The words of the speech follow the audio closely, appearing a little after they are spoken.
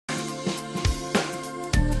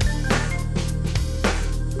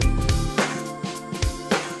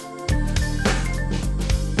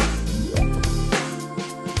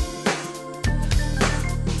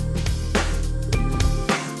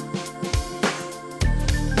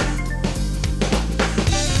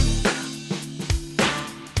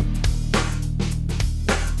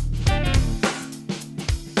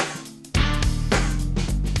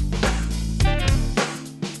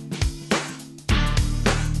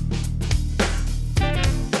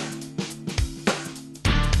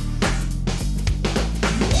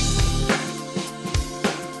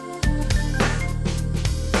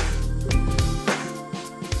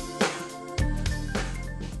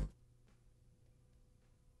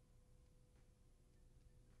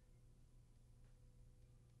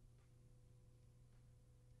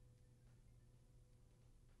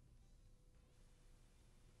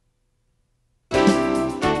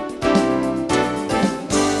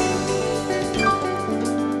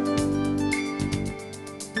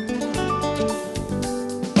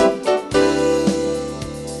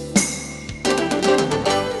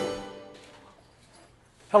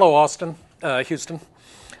Hello, Houston.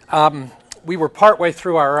 We were partway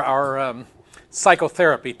through our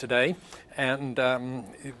psychotherapy today, and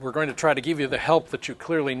we're going to try to give you the help that you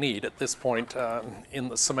clearly need at this point in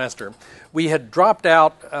the semester. We had dropped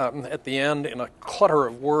out at the end in a clutter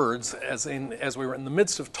of words as we were in the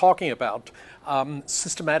midst of talking about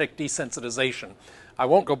systematic desensitization. I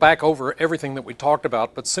won't go back over everything that we talked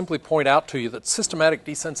about, but simply point out to you that systematic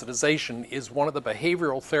desensitization is one of the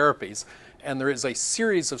behavioral therapies, and there is a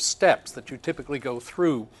series of steps that you typically go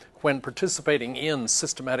through when participating in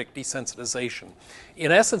systematic desensitization.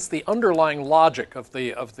 In essence, the underlying logic of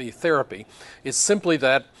the therapy is simply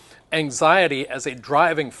that anxiety as a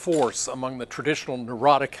driving force among the traditional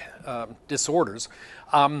neurotic disorders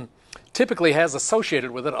typically has associated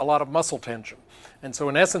with it a lot of muscle tension. And so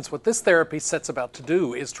in essence, what this therapy sets about to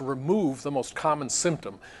do is to remove the most common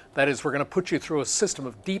symptom. That is, we're going to put you through a system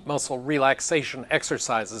of deep muscle relaxation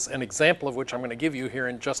exercises, an example of which I'm going to give you here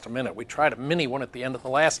in just a minute. We tried a mini one at the end of the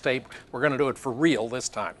last tape. We're going to do it for real this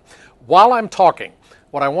time. While I'm talking,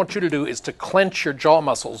 what I want you to do is to clench your jaw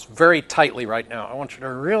muscles very tightly right now. I want you to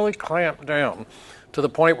really clamp down to the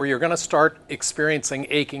point where you're going to start experiencing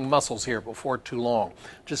aching muscles here before too long.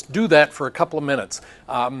 Just do that for a couple of minutes,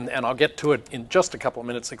 and I'll get to it in just a couple of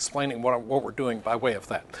minutes explaining what we're doing by way of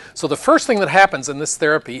that. So the first thing that happens in this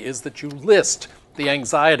therapy is that you list the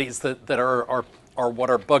anxieties that are what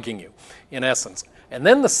are bugging you, in essence. And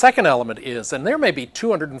then the second element is, and there may be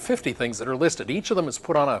 250 things that are listed. Each of them is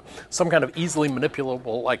put on some kind of easily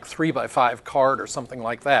manipulable, like 3x5 card or something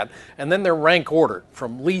like that. And then they're rank ordered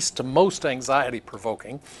from least to most anxiety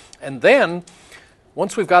provoking. And then,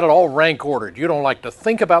 once we've got it all rank ordered, you don't like to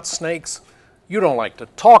think about snakes, you don't like to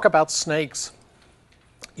talk about snakes,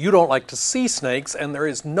 you don't like to see snakes, and there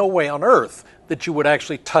is no way on earth that you would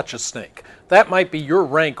actually touch a snake. That might be your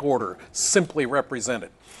rank order simply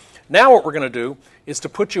represented. Now what we're going to do is to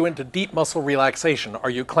put you into deep muscle relaxation. Are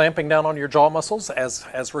you clamping down on your jaw muscles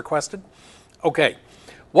as requested? Okay.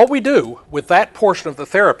 What we do with that portion of the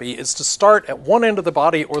therapy is to start at one end of the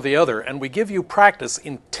body or the other, and we give you practice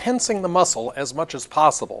in tensing the muscle as much as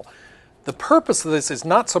possible. The purpose of this is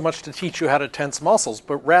not so much to teach you how to tense muscles,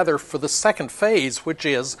 but rather for the second phase, which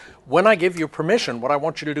is when I give you permission, what I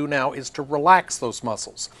want you to do now is to relax those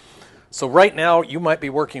muscles. So right now you might be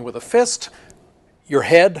working with a fist, your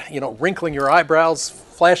head, wrinkling your eyebrows,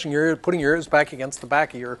 flashing your ears, putting your ears back against the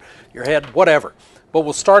back of your head, whatever. But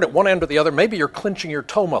we'll start at one end or the other. Maybe you're clenching your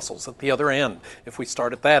toe muscles at the other end if we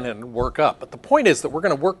start at that end and work up. But the point is that we're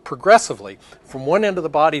going to work progressively from one end of the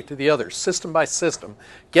body to the other, system by system,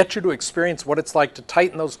 get you to experience what it's like to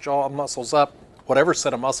tighten those jaw muscles up, whatever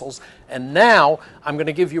set of muscles. And now I'm going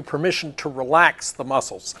to give you permission to relax the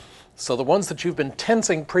muscles. So the ones that you've been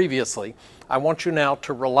tensing previously, I want you now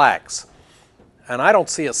to relax. And I don't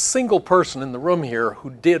see a single person in the room here who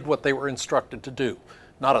did what they were instructed to do.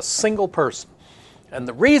 Not a single person. And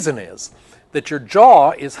the reason is that your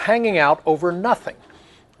jaw is hanging out over nothing.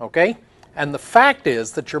 Okay? And the fact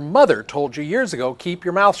is that your mother told you years ago, keep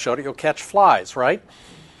your mouth shut or you'll catch flies, right?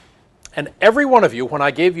 And every one of you, when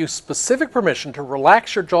I gave you specific permission to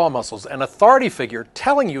relax your jaw muscles, an authority figure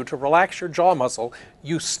telling you to relax your jaw muscle,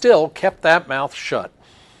 you still kept that mouth shut.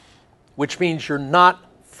 Which means you're not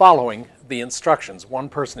following the instructions. One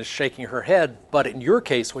person is shaking her head, but in your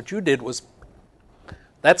case, what you did was,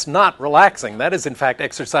 that's not relaxing. That is, in fact,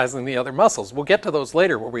 exercising the other muscles. We'll get to those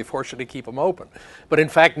later where we force you to keep them open. But in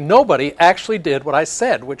fact, nobody actually did what I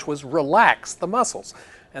said, which was relax the muscles.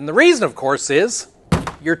 And the reason, of course, is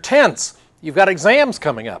you're tense. You've got exams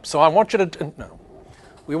coming up. So I want you to, no,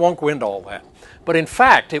 we won't go into all that. But in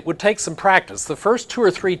fact, it would take some practice. The first 2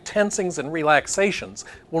 or 3 tensings and relaxations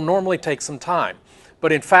will normally take some time.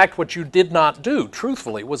 But in fact, what you did not do,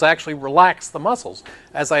 truthfully, was actually relax the muscles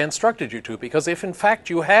as I instructed you to, because if in fact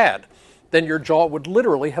you had, then your jaw would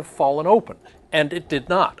literally have fallen open, and it did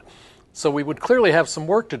not. So we would clearly have some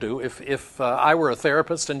work to do if I were a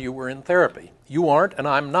therapist and you were in therapy. You aren't, and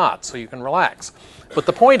I'm not, so you can relax. But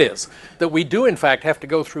the point is that we do, in fact, have to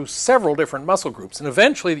go through several different muscle groups, and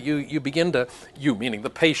eventually you begin to, you meaning the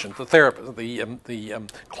patient, the therapist, the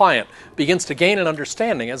client, begins to gain an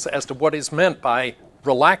understanding as to what is meant by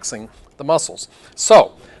relaxing the muscles.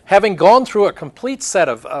 So, having gone through a complete set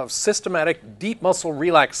of systematic deep muscle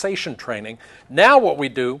relaxation training, now what we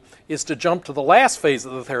do is to jump to the last phase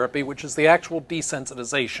of the therapy, which is the actual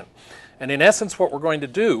desensitization. And in essence, what we're going to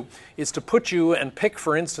do is to put you and pick,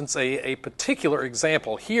 for instance, a particular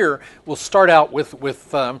example. Here, we'll start out with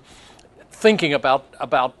thinking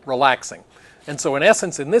about relaxing. And so in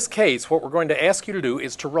essence, in this case, what we're going to ask you to do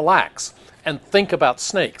is to relax. and think about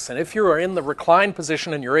snakes. And if you are in the reclined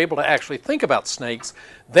position and you're able to actually think about snakes,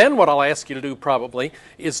 then what I'll ask you to do probably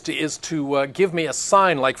is to give me a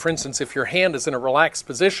sign, like for instance, if your hand is in a relaxed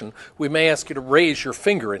position, we may ask you to raise your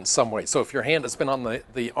finger in some way. So if your hand has been on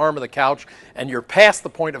the arm of the couch and you're past the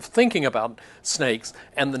point of thinking about snakes,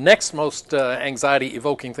 and the next most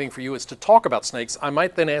anxiety-evoking thing for you is to talk about snakes, I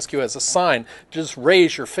might then ask you as a sign to just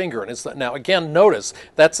raise your finger. And now again, notice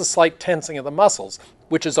that's a slight tensing of the muscles,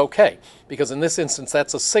 which is okay, because in this instance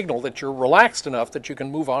that's a signal that you're relaxed enough that you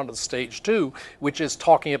can move on to stage 2, which is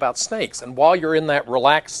talking about snakes. And while you're in that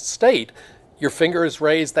relaxed state, your finger is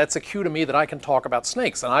raised, that's a cue to me that I can talk about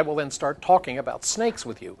snakes, and I will then start talking about snakes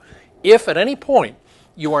with you. If at any point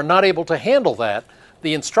you are not able to handle that,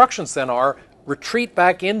 the instructions then are retreat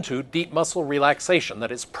back into deep muscle relaxation.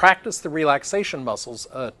 That is, practice the relaxation muscles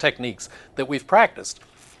techniques that we've practiced.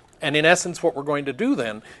 And in essence, what we're going to do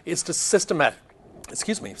then is to systematically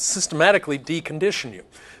decondition you.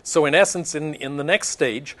 So in essence, in the next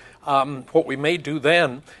stage, what we may do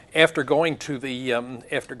then, after going to the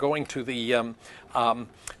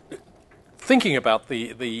thinking about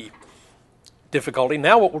the difficulty,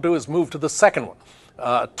 now what we'll do is move to the second one.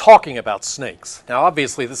 Talking about snakes. Now,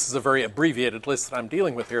 obviously, this is a very abbreviated list that I'm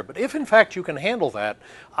dealing with here, but if in fact you can handle that,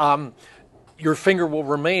 your finger will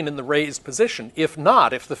remain in the raised position. If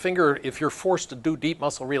not, if you're forced to do deep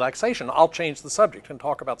muscle relaxation, I'll change the subject and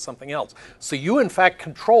talk about something else. So you, in fact,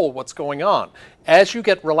 control what's going on. As you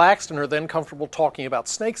get relaxed and are then comfortable talking about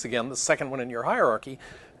snakes again, the second one in your hierarchy,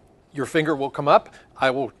 your finger will come up,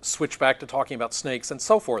 I will switch back to talking about snakes, and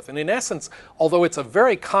so forth. And in essence, although it's a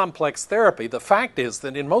very complex therapy, the fact is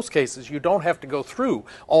that in most cases you don't have to go through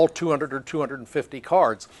all 200 or 250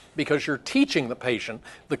 cards, because you're teaching the patient,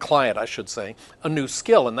 the client I should say, a new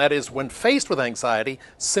skill, and that is when faced with anxiety,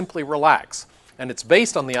 simply relax. And it's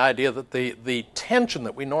based on the idea that the tension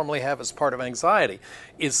that we normally have as part of anxiety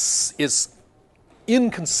is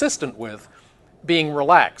inconsistent with being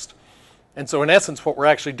relaxed. And so in essence, what we're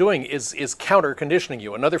actually doing is counter-conditioning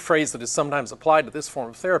you. Another phrase that is sometimes applied to this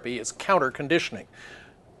form of therapy is counter-conditioning.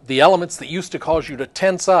 The elements that used to cause you to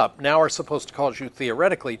tense up now are supposed to cause you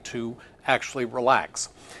theoretically to actually relax.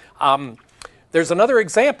 There's another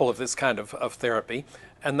example of this kind of therapy,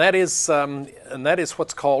 and that is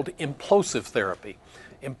what's called implosive therapy.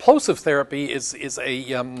 Implosive therapy is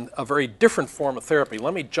a very different form of therapy.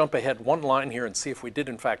 Let me jump ahead one line here and see if we did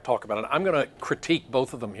in fact talk about it. I'm going to critique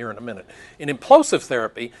both of them here in a minute. In implosive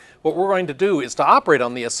therapy, what we're going to do is to operate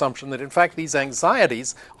on the assumption that in fact these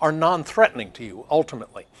anxieties are non-threatening to you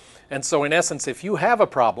ultimately. And so in essence, if you have a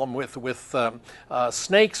problem with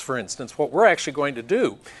snakes, for instance, what we're actually going to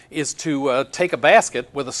do is to take a basket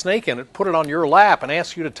with a snake in it, put it on your lap, and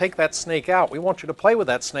ask you to take that snake out. We want you to play with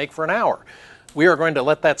that snake for an hour. We are going to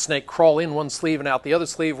let that snake crawl in one sleeve and out the other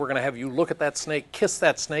sleeve. We're going to have you look at that snake, kiss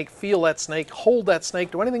that snake, feel that snake, hold that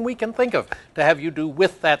snake, do anything we can think of to have you do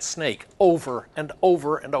with that snake over and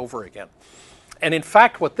over and over again. And in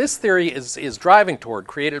fact, what this theory is driving toward,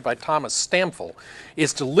 created by Thomas Stamfel,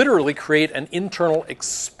 is to literally create an internal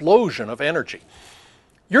explosion of energy.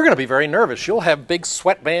 You're going to be very nervous. You'll have big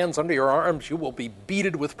sweat bands under your arms. You will be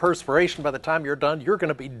beaded with perspiration by the time you're done. You're going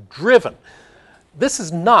to be driven. This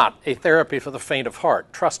is not a therapy for the faint of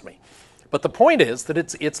heart, trust me. But the point is that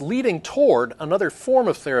it's leading toward another form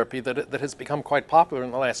of therapy that has become quite popular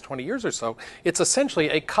in the last 20 years or so. It's essentially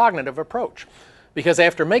a cognitive approach. Because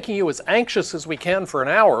after making you as anxious as we can for an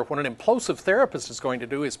hour, what an implosive therapist is going to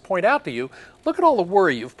do is point out to you, look at all the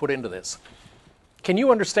worry you've put into this. Can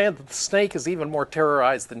you understand that the snake is even more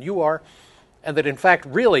terrorized than you are? And that in fact,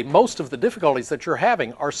 really, most of the difficulties that you're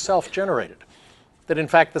having are self-generated. That in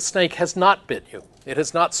fact the snake has not bit you. It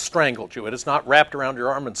has not strangled you. It has not wrapped around your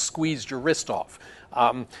arm and squeezed your wrist off.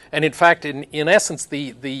 And in fact, in essence,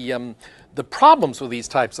 the problems with these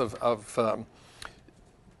types of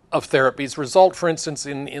therapies result, for instance,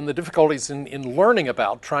 in the difficulties in learning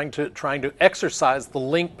about trying to exercise the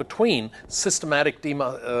link between systematic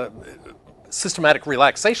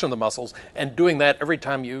relaxation of the muscles and doing that every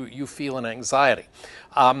time you feel an anxiety.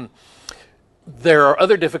 There are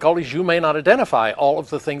other difficulties. You may not identify all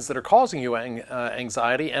of the things that are causing you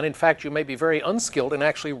anxiety, and in fact you may be very unskilled in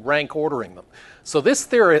actually rank ordering them. So this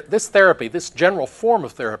therapy, this general form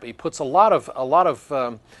of therapy, puts a lot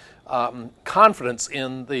of confidence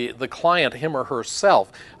in the client, him or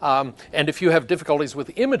herself. And if you have difficulties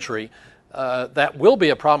with imagery, that will be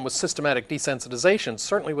a problem with systematic desensitization.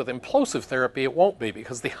 Certainly with implosive therapy it won't be,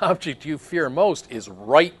 because the object you fear most is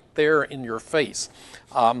right there in your face.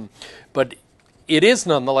 But it is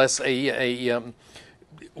nonetheless we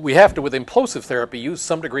have to, with implosive therapy, use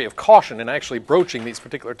some degree of caution in actually broaching these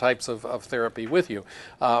particular types of therapy with you.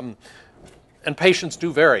 And patients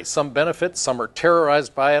do vary. Some benefit, some are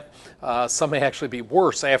terrorized by it, some may actually be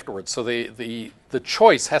worse afterwards. So the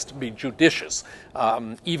choice has to be judicious,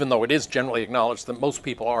 even though it is generally acknowledged that most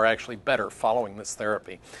people are actually better following this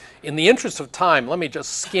therapy. In the interest of time, let me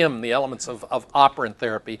just skim the elements of operant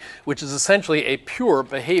therapy, which is essentially a pure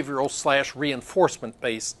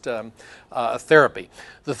behavioral/reinforcement-based therapy.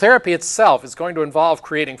 The therapy itself is going to involve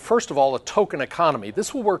creating, first of all, a token economy.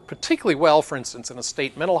 This will work particularly well, for instance, in a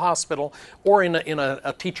state mental hospital or in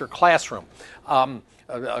a teacher classroom,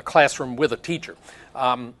 a classroom with a teacher.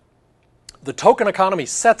 The token economy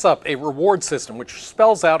sets up a reward system which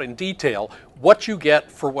spells out in detail what you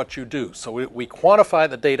get for what you do. So we quantify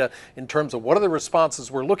the data in terms of what are the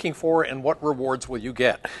responses we're looking for and what rewards will you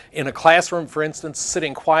get. In a classroom, for instance,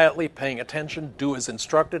 sitting quietly, paying attention, do as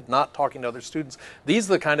instructed, not talking to other students. These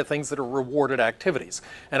are the kind of things that are rewarded activities.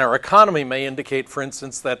 And our economy may indicate, for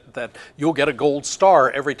instance, that you'll get a gold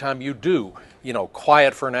star every time you do,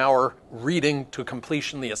 quiet for an hour, reading to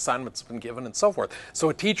completion the assignments have been given, and so forth. So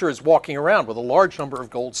a teacher is walking around with a large number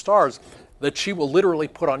of gold stars that she will literally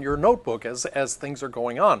put on your notebook as things are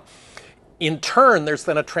going on. In turn, there's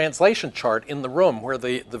then a translation chart in the room where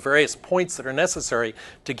the various points that are necessary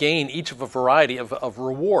to gain each of a variety of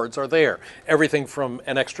rewards are there. Everything from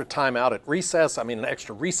an extra time out at recess, an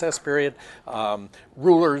extra recess period,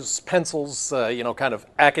 rulers, pencils, kind of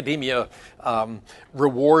academia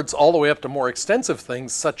rewards, all the way up to more extensive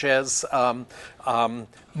things such as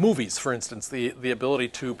movies, for instance, the ability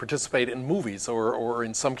to participate in movies, or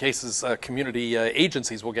in some cases community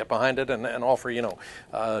agencies will get behind it and offer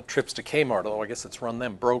trips to Kmart, although I guess it's run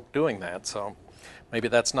them broke doing that, so maybe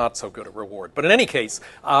that's not so good a reward. But in any case,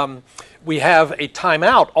 we have a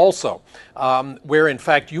timeout also, where in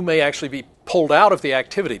fact you may actually be pulled out of the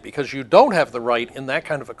activity because you don't have the right in that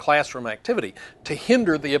kind of a classroom activity to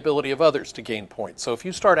hinder the ability of others to gain points. So if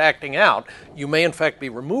you start acting out, you may in fact be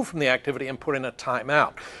removed from the activity and put in a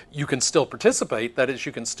timeout. You can still participate, that is,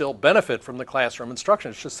 you can still benefit from the classroom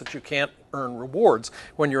instruction. It's just that you can't earn rewards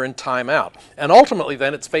when you're in timeout. And ultimately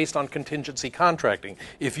then it's based on contingency contracting.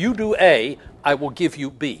 If you do A, I will give you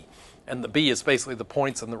B. And the B is basically the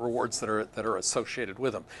points and the rewards that are associated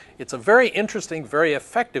with them. It's a very interesting, very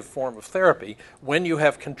effective form of therapy when you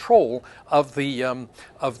have control of the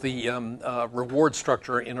reward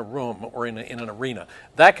structure in a room or in an arena.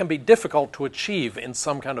 That can be difficult to achieve in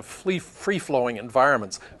some kind of free-flowing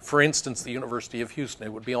environments. For instance, the University of Houston.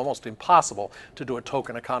 It would be almost impossible to do a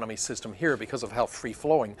token economy system here because of how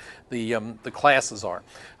free-flowing the classes are.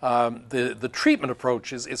 The treatment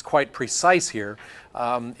approach is quite precise here.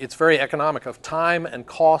 It's very economic of time and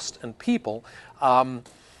cost and people, and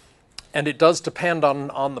it does depend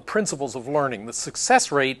on the principles of learning. The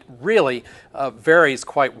success rate really varies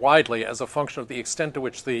quite widely as a function of the extent to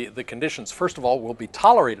which the conditions, first of all, will be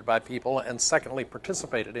tolerated by people, and secondly,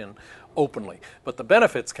 participated in openly. But the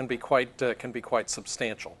benefits can be quite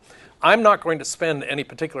substantial. I'm not going to spend any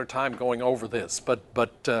particular time going over this, but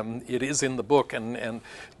it is in the book, and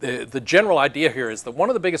the general idea here is that one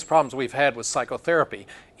of the biggest problems we've had with psychotherapy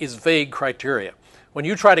is vague criteria. When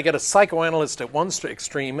you try to get a psychoanalyst at one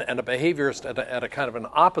extreme and a behaviorist at a kind of an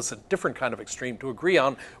opposite, different kind of extreme to agree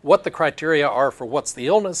on what the criteria are for what's the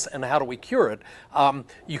illness and how do we cure it,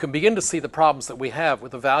 you can begin to see the problems that we have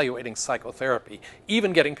with evaluating psychotherapy.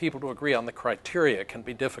 Even getting people to agree on the criteria can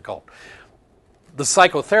be difficult. The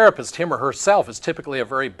psychotherapist, him or herself, is typically a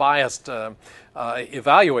very biased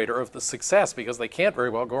evaluator of the success because they can't very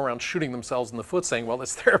well go around shooting themselves in the foot saying, well,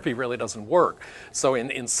 this therapy really doesn't work. So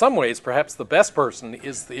in some ways, perhaps the best person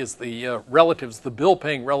is the relatives, the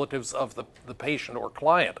bill-paying relatives of the patient or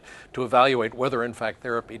client to evaluate whether, in fact,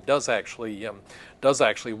 therapy does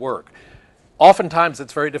actually work. Oftentimes,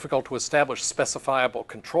 it's very difficult to establish specifiable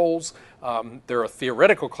controls. There are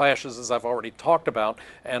theoretical clashes, as I've already talked about,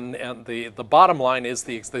 and the bottom line is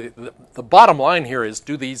the bottom line here is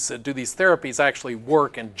do these therapies actually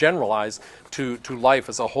work and generalize to life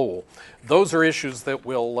as a whole? Those are issues that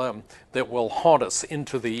will haunt us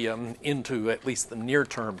into at least the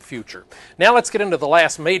near-term future. Now let's get into the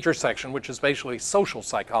last major section, which is basically social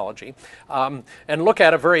psychology, and look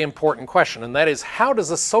at a very important question, and that is, how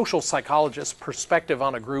does a social psychologist's perspective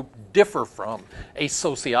on a group differ from a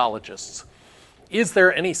sociologist's? Is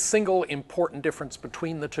there any single important difference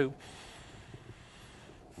between the two?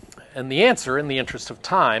 And the answer, in the interest of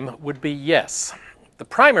time, would be yes. The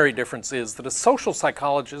primary difference is that a social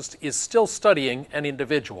psychologist is still studying an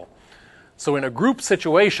individual. So in a group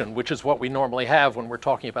situation, which is what we normally have when we're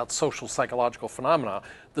talking about social psychological phenomena,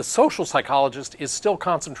 the social psychologist is still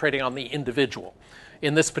concentrating on the individual.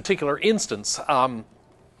 In this particular instance,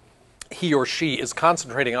 he or she is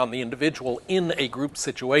concentrating on the individual in a group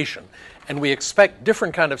situation. And we expect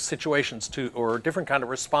different kind of situations or different kind of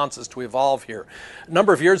responses to evolve here. A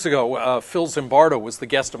number of years ago, Phil Zimbardo was the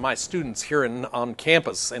guest of my students here on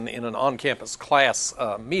campus in an on-campus class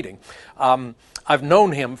meeting. I've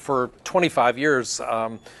known him for 25 years,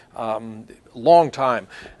 long time.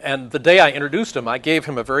 And the day I introduced him, I gave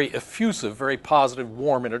him a very effusive, very positive,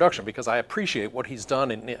 warm introduction because I appreciate what he's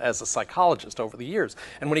done as a psychologist over the years.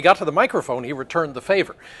 And when he got to the microphone, he returned the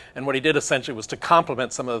favor. And what he did essentially was to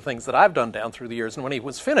compliment some of the things that I've done down through the years. And when he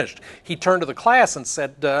was finished, he turned to the class and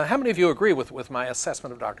said, how many of you agree with my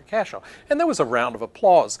assessment of Dr. Cashow? And there was a round of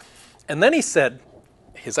applause. And then he said,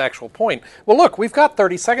 his actual point, well, look, we've got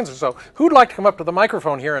 30 seconds or so. Who'd like to come up to the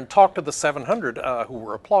microphone here and talk to the 700 who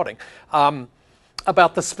were applauding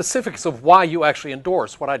about the specifics of why you actually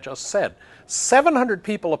endorse what I just said? 700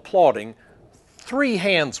 people applauding, 3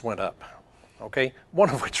 hands went up, okay? One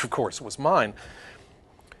of which, of course, was mine.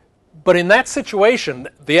 But in that situation,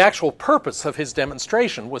 the actual purpose of his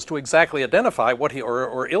demonstration was to exactly identify what he,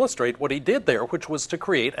 or illustrate what he did there, which was to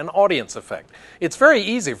create an audience effect. It's very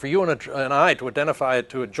easy for you and I to identify it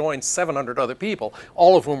to join 700 other people,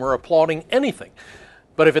 all of whom are applauding anything.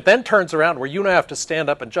 But if it then turns around where you now have to stand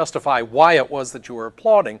up and justify why it was that you were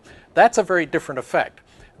applauding, that's a very different effect.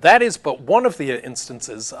 That is but one of the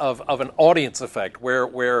instances of an audience effect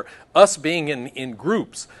where us being in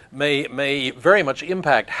groups may very much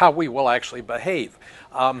impact how we will actually behave.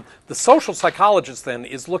 The social psychologist then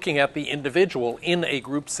is looking at the individual in a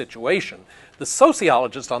group situation. The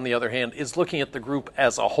sociologist, on the other hand, is looking at the group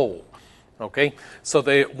as a whole. Okay, so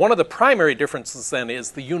one of the primary differences then is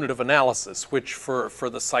the unit of analysis, which for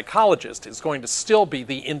the psychologist is going to still be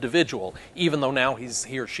the individual, even though now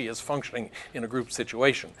he or she is functioning in a group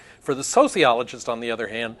situation. For the sociologist, on the other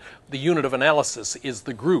hand, the unit of analysis is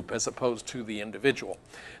the group as opposed to the individual.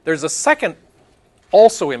 There's a second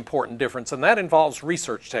also important difference, and that involves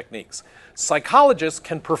research techniques. Psychologists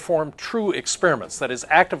can perform true experiments, that is,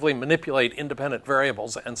 actively manipulate independent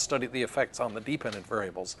variables and study the effects on the dependent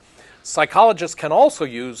variables. Psychologists can also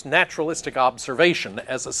use naturalistic observation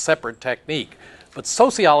as a separate technique, but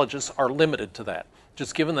sociologists are limited to that,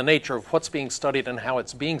 just given the nature of what's being studied and how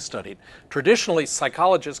it's being studied. Traditionally,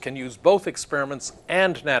 psychologists can use both experiments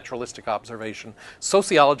and naturalistic observation.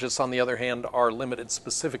 Sociologists, on the other hand, are limited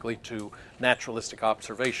specifically to naturalistic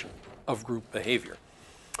observation of group behavior.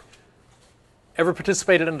 Ever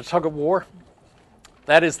participated in a tug of war?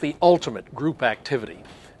 That is the ultimate group activity.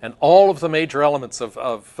 And all of the major elements of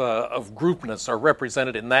groupness are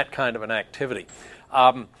represented in that kind of an activity.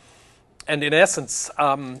 And in essence,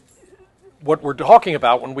 what we're talking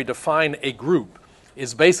about when we define a group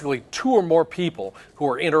is basically 2 or more people who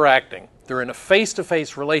are interacting. They're in a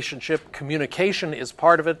face-to-face relationship. Communication is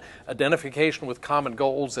part of it. Identification with common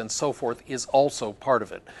goals and so forth is also part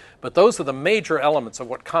of it. But those are the major elements of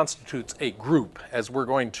what constitutes a group, as we're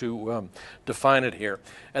going to define it here.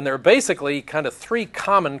 And there are basically kind of 3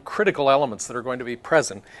 common critical elements that are going to be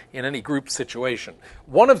present in any group situation.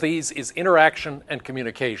 One of these is interaction and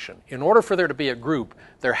communication. In order for there to be a group,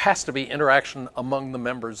 there has to be interaction among the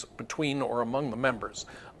members, between or among the members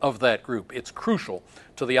of that group. It's crucial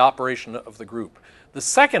to the operation of the group. The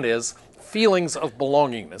second is feelings of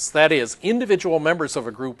belongingness. That is, individual members of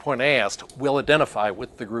a group, when asked, will identify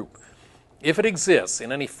with the group. If it exists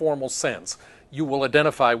in any formal sense, you will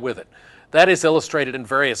identify with it. That is illustrated in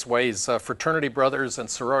various ways. Fraternity brothers and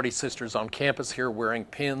sorority sisters on campus here wearing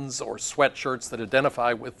pins or sweatshirts that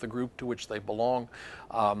identify with the group to which they belong.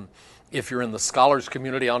 If you're in the scholars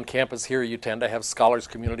community on campus here, you tend to have scholars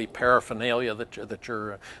community paraphernalia that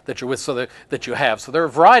you're with, so that you have. So there are a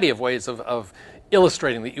variety of ways of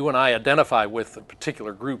illustrating that you and I identify with the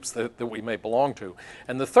particular groups that we may belong to.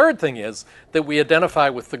 And the third thing is that we identify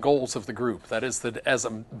with the goals of the group. That is, that as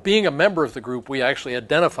being a member of the group, we actually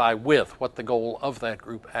identify with what the goal of that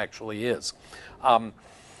group actually is,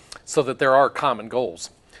 so that there are common goals.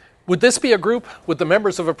 Would this be a group? Would the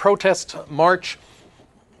members of a protest march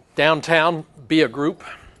downtown be a group?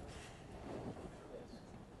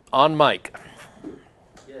 On mic.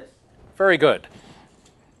 Yes. Very good.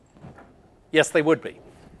 Yes, they would be.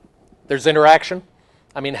 There's interaction.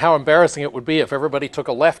 I mean, how embarrassing it would be if everybody took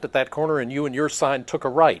a left at that corner and you and your sign took a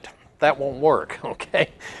right. That won't work, okay?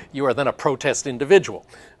 You are then a protest individual.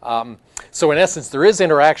 So in essence, there is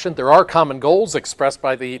interaction. There are common goals expressed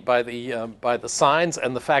by the signs,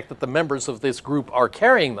 and the fact that the members of this group are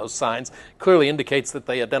carrying those signs clearly indicates that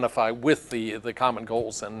they identify with the common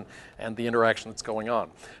goals and the interaction that's going on.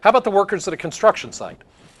 How about the workers at a construction site?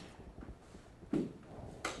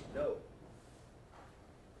 No.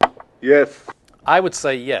 Yes. I would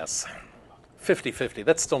say yes. 50-50.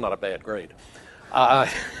 That's still not a bad grade. I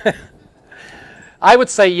would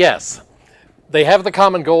say yes. They have the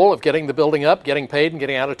common goal of getting the building up, getting paid, and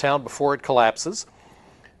getting out of town before it collapses.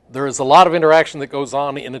 There is a lot of interaction that goes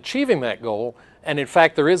on in achieving that goal, and in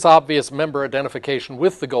fact there is obvious member identification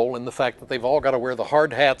with the goal in the fact that they've all got to wear the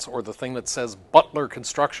hard hats or the thing that says Butler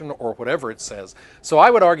Construction or whatever it says. So I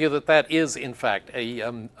would argue that that is in fact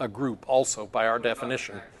a group also by our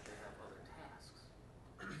definition.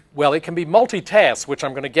 Well, it can be multitask, which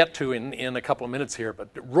I'm going to get to in a couple of minutes here, but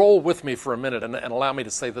roll with me for a minute and allow me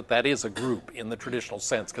to say that that is a group in the traditional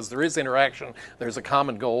sense, because there is interaction, there's a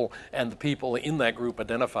common goal, and the people in that group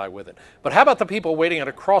identify with it. But how about the people waiting at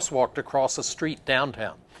a crosswalk to cross a street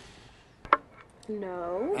downtown?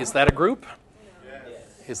 No. Is that a group?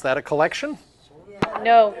 Yes. Is that a collection?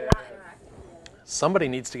 No. Somebody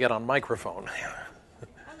needs to get on microphone.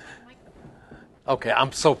 Okay,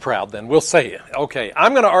 I'm so proud then. We'll say it. Okay,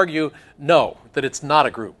 I'm going to argue no, that it's not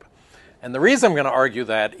a group. And the reason I'm going to argue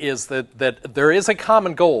that is that there is a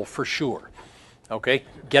common goal for sure. Okay,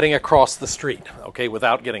 getting across the street, okay,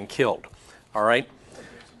 without getting killed. All right?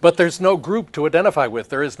 But there's no group to identify with.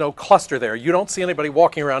 There is no cluster there. You don't see anybody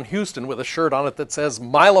walking around Houston with a shirt on it that says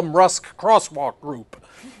Milam Rusk Crosswalk Group.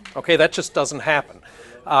 Okay, that just doesn't happen.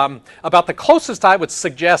 About the closest I would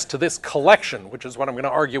suggest to this collection, which is what I'm going to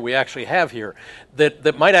argue we actually have here,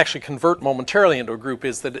 that might actually convert momentarily into a group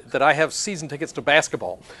is that I have season tickets to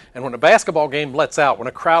basketball. And when a basketball game lets out, when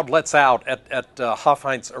a crowd lets out at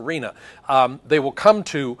Hofheinz Arena, they will come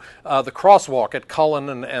to the crosswalk at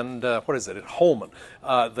Cullen and what is it, at Holman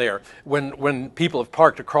there, when people have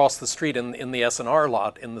parked across the street in the S&R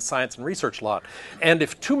lot, in the science and research lot. And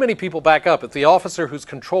if too many people back up, if the officer who's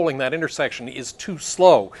controlling that intersection is too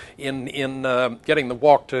slow in getting the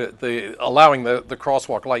walk to allowing the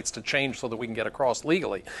crosswalk lights to change so that we can get across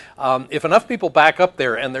legally. If enough people back up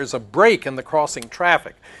there and there's a break in the crossing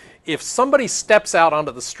traffic, if somebody steps out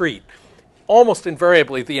onto the street, almost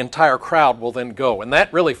invariably the entire crowd will then go. And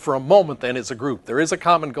that really, for a moment, then is a group. There is a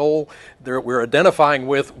common goal we're identifying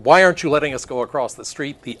with. Why aren't you letting us go across the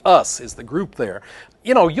street? The us is the group there.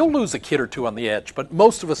 You know, you'll lose a kid or two on the edge, but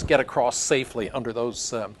most of us get across safely under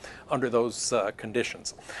those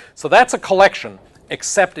conditions. So that's a collection,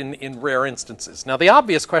 except in rare instances. Now, the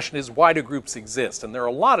obvious question is, why do groups exist? And there are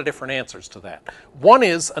a lot of different answers to that. One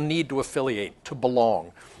is a need to affiliate, to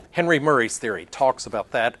belong. Henry Murray's theory talks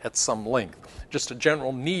about that at some length, just a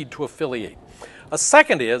general need to affiliate. A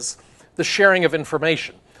second is the sharing of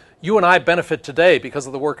information. You and I benefit today because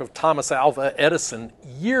of the work of Thomas Alva Edison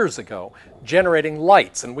years ago, generating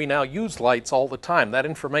lights, and we now use lights all the time. That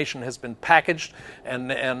information has been packaged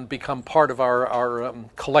and become part of our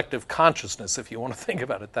collective consciousness, if you want to think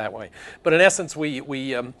about it that way. But in essence,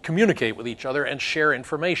 we communicate with each other and share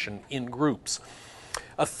information in groups.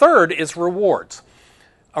 A third is rewards.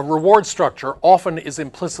 A reward structure often is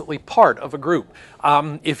implicitly part of a group.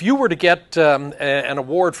 If you were to get an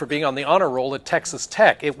award for being on the honor roll at Texas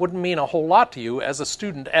Tech, it wouldn't mean a whole lot to you as a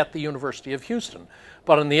student at the University of Houston.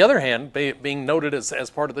 But on the other hand, being noted as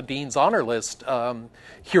part of the Dean's Honor List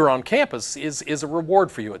here on campus is a reward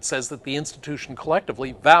for you. It says that the institution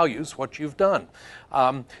collectively values what you've done.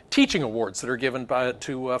 Teaching awards that are given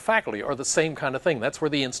to faculty are the same kind of thing. That's where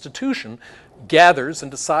the institution gathers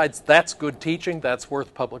and decides that's good teaching, that's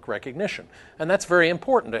worth public recognition. And that's very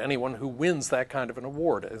important to anyone who wins that kind of an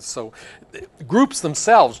award. So groups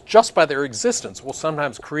themselves, just by their existence, will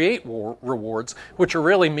sometimes create rewards which are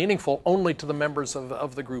really meaningful only to the members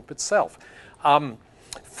of the group itself.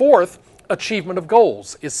 Fourth, achievement of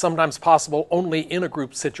goals is sometimes possible only in a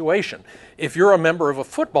group situation. If you're a member of a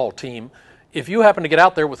football team, if you happen to get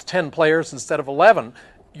out there with 10 players instead of 11,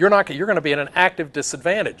 you're going to be at an active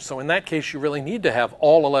disadvantage. So in that case, you really need to have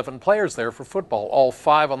all 11 players there for football, all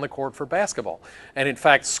 5 on the court for basketball. And in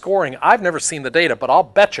fact, scoring, I've never seen the data, but I'll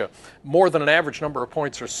bet you more than an average number of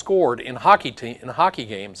points are scored in hockey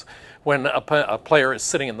games when a player is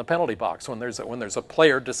sitting in the penalty box. When there's a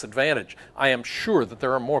player disadvantage, I am sure that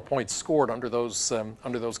there are more points scored under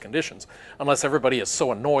those conditions, unless everybody is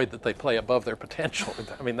so annoyed that they play above their potential.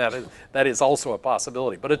 I mean, that is also a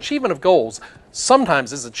possibility. But achievement of goals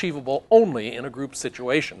sometimes is achievable only in a group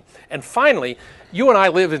situation. And finally, you and I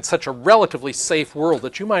live in such a relatively safe world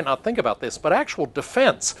that you might not think about this, but actual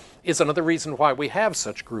defense is another reason why we have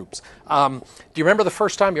such groups. Do you remember the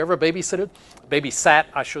first time you ever babysat,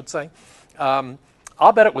 I should say?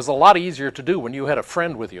 I'll bet it was a lot easier to do when you had a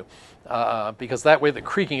friend with you. because that way the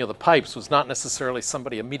creaking of the pipes was not necessarily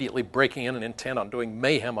somebody immediately breaking in and intent on doing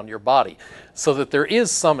mayhem on your body. So that there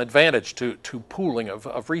is some advantage to pooling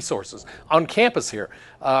of resources. On campus here,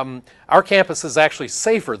 our campus is actually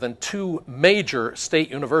safer than two major state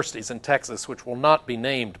universities in Texas, which will not be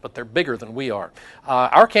named, but they're bigger than we are.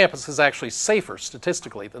 Our campus is actually safer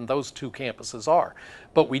statistically than those two campuses are.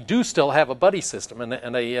 But we do still have a buddy system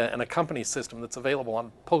and a company system that's available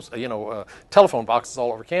on telephone boxes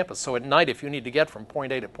all over campus. So at night, if you need to get from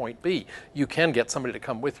point A to point B, you can get somebody to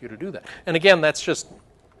come with you to do that. And again, that's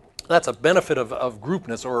a benefit of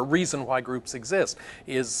groupness, or a reason why groups exist,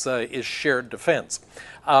 is shared defense.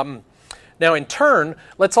 Now, in turn,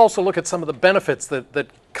 let's also look at some of the benefits that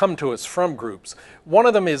come to us from groups. One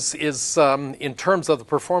of them is in terms of the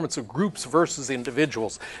performance of groups versus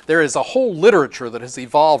individuals. There is a whole literature that has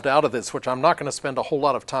evolved out of this, which I'm not going to spend a whole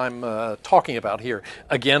lot of time talking about here,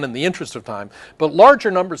 again, in the interest of time. But larger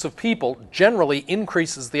numbers of people generally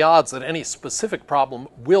increases the odds that any specific problem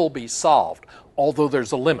will be solved, although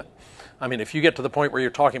there's a limit. I mean, if you get to the point where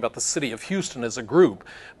you're talking about the city of Houston as a group,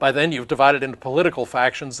 by then you've divided into political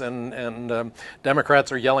factions, and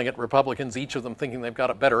Democrats are yelling at Republicans, each of them thinking they've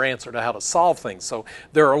got a better answer to how to solve things. So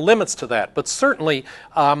there are limits to that. But certainly,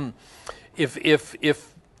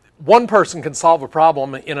 if one person can solve a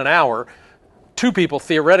problem in an hour, two people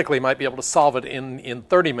theoretically might be able to solve it in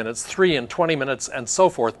 30 minutes, 3 in 20 minutes, and so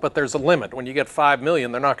forth. But there's a limit. When you get 5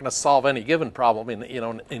 million, they're not going to solve any given problem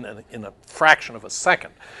in a fraction of a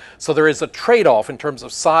second. So there is a trade-off in terms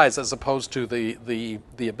of size, as opposed to the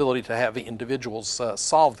ability to have the individuals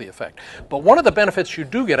solve the effect. But one of the benefits you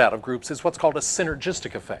do get out of groups is what's called a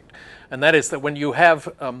synergistic effect. And that is that when you have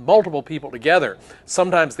multiple people together,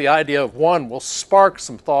 sometimes the idea of one will spark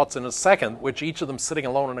some thoughts in a second, which each of them sitting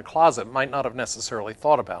alone in a closet might not have necessarily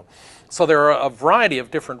thought about. So there are a variety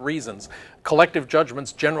of different reasons. Collective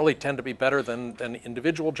judgments generally tend to be better than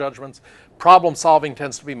individual judgments. Problem solving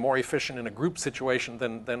tends to be more efficient in a group situation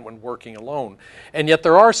than when working alone. And yet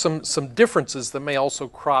there are some differences that may also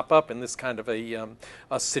crop up in this kind of a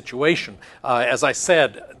situation. As I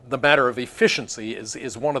said, the matter of efficiency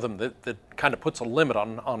is one of them that kind of puts a limit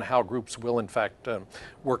on how groups will in fact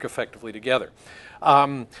work effectively together.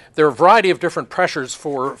 There are a variety of different pressures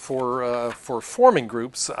for forming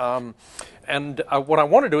groups, and what I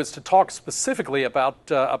want to do is to talk specifically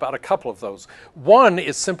about a couple of those. One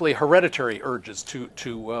is simply hereditary urges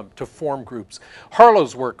to form groups.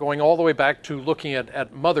 Harlow's work, going all the way back to looking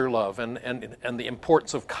at mother love and the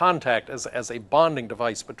importance of contact as a bonding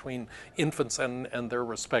device between infants and their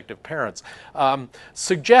respective parents,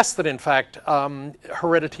 suggests that in fact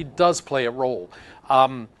heredity does play a role.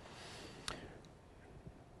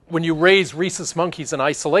 When you raise rhesus monkeys in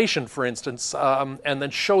isolation, for instance, and then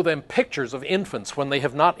show them pictures of infants when they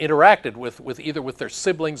have not interacted with either with their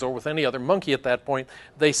siblings or with any other monkey at that point,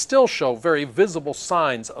 they still show very visible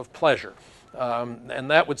signs of pleasure.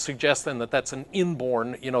 And that would suggest then that that's an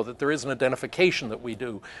inborn, that there is an identification that we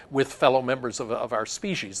do with fellow members of our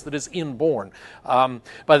species that is inborn.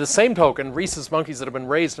 By the same token, rhesus monkeys that have been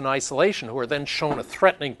raised in isolation, who are then shown a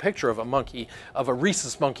threatening picture of a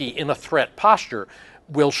rhesus monkey in a threat posture,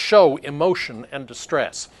 will show emotion and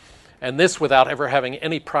distress. And this without ever having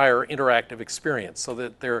any prior interactive experience. So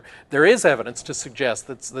that there is evidence to suggest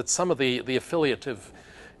that some of the affiliative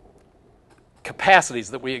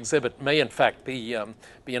capacities that we exhibit may in fact be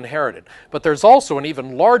inherited. But there's also an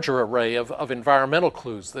even larger array of environmental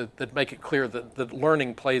clues that make it clear that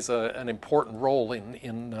learning plays an important role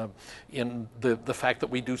in the fact that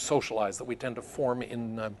we do socialize, that we tend to form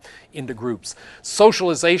into groups.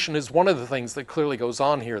 Socialization is one of the things that clearly goes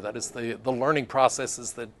on here. That is the learning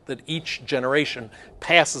processes that each generation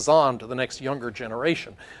passes on to the next younger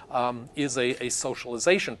generation is a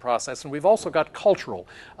socialization process. And we've also got cultural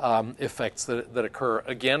effects that occur.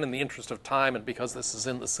 Again, in the interest of time, and because this is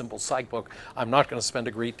in the Simple Psych book, I'm not going to spend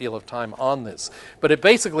a great deal of time on this. But it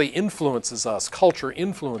basically influences us, culture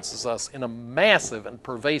influences us in a massive and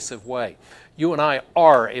pervasive way. You and I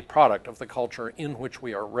are a product of the culture in which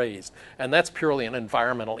we are raised, and that's purely an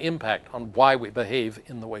environmental impact on why we behave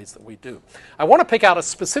in the ways that we do. I want to pick out a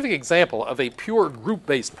specific example of a pure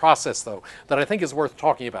group-based process, though, that I think is worth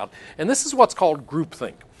talking about, and this is what's called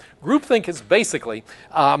groupthink. Groupthink is basically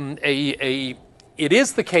it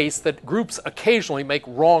is the case that groups occasionally make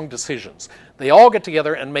wrong decisions. They all get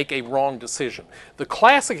together and make a wrong decision. The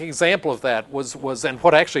classic example of that was and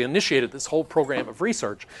what actually initiated this whole program of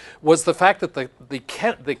research, was the fact that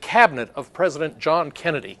the cabinet of President John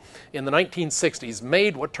Kennedy in the 1960s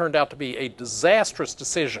made what turned out to be a disastrous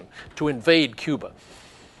decision to invade Cuba.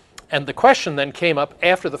 And the question then came up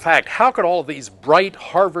after the fact, how could all of these bright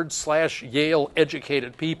Harvard/Yale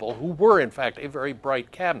educated people, who were in fact a very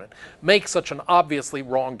bright cabinet, make such an obviously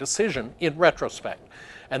wrong decision in retrospect?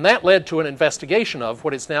 And that led to an investigation of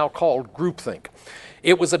what is now called groupthink.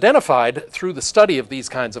 It was identified through the study of these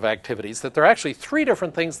kinds of activities that there are actually three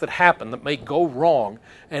different things that happen that may go wrong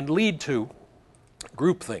and lead to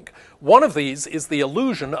groupthink. One of these is the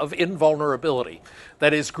illusion of invulnerability.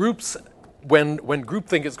 That is, groups, when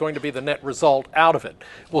groupthink is going to be the net result out of it,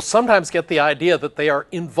 will sometimes get the idea that they are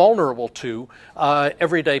invulnerable to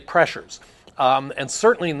everyday pressures. And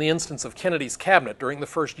certainly in the instance of Kennedy's cabinet, during the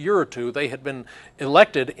first year or two, they had been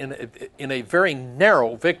elected in a very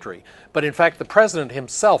narrow victory. But in fact, the president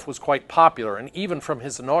himself was quite popular, and even from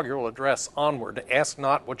his inaugural address onward, ask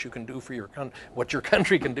not what you can do for what your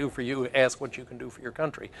country can do for you, ask what you can do for your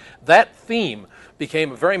country. That theme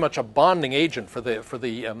became very much a bonding agent for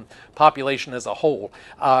the population as a whole,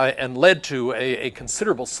 and led to a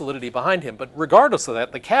considerable solidity behind him. But regardless of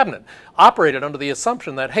that, the cabinet operated under the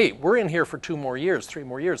assumption that, hey, we're in here for 2 more years, 3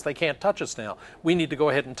 more years. They can't touch us now. We need to go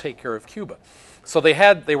ahead and take care of Cuba. So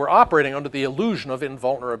they were operating under the illusion of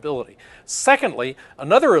invulnerability. Secondly,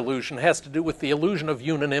 another illusion has to do with the illusion of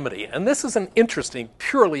unanimity. And this is an interesting,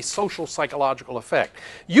 purely social psychological effect.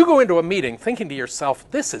 You go into a meeting thinking to yourself,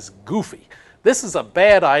 this is goofy. This is a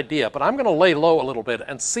bad idea, but I'm going to lay low a little bit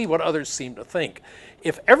and see what others seem to think.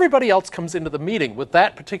 If everybody else comes into the meeting with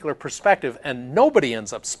that particular perspective and nobody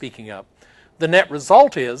ends up speaking up, the net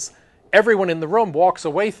result is everyone in the room walks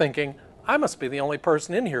away thinking, I must be the only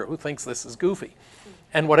person in here who thinks this is goofy.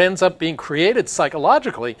 And what ends up being created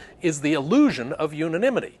psychologically is the illusion of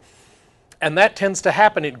unanimity. And that tends to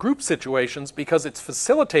happen in group situations because it's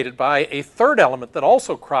facilitated by a third element that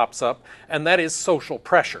also crops up, and that is social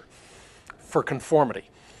pressure for conformity.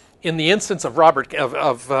 In the instance of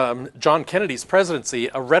John Kennedy's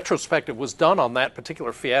presidency, a retrospective was done on that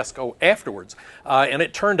particular fiasco afterwards. And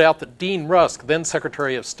it turned out that Dean Rusk, then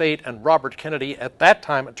Secretary of State, and Robert Kennedy, at that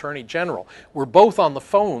time Attorney General, were both on the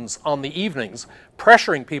phones on the evenings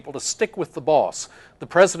pressuring people to stick with the boss. The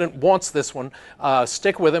president wants this one,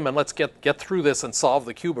 stick with him and let's get through this and solve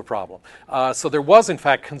the Cuba problem. So there was, in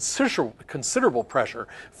fact, considerable pressure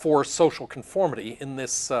for social conformity in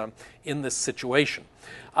this situation.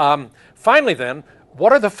 Finally, then,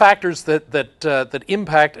 what are the factors that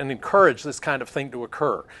impact and encourage this kind of thing to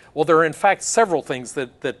occur? Well, there are in fact several things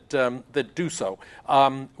that do so.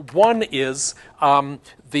 One is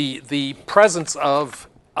the presence of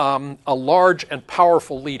a large and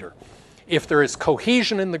powerful leader. If there is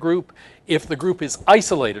cohesion in the group, if the group is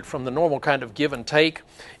isolated from the normal kind of give and take,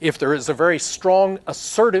 if there is a very strong,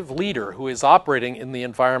 assertive leader who is operating in the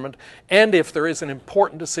environment, and if there is an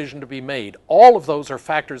important decision to be made, all of those are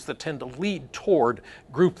factors that tend to lead toward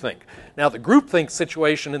groupthink. Now, the groupthink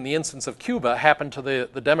situation in the instance of Cuba happened to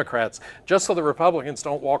the Democrats. Just so the Republicans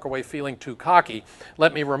don't walk away feeling too cocky,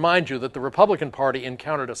 let me remind you that the Republican Party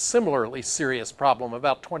encountered a similarly serious problem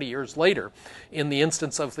about 20 years later in the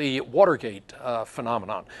instance of the Watergate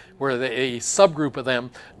phenomenon, where a subgroup of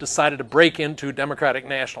them decided to break into Democratic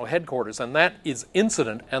National Headquarters, and that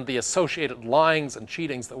incident and the associated lyings and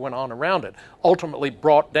cheatings that went on around it ultimately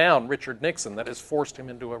brought down Richard Nixon, that is, forced him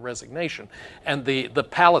into a resignation. And the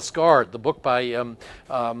Palace Guard, the book by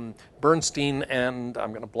Bernstein and, I'm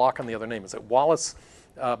going to block on the other name, is it Wallace?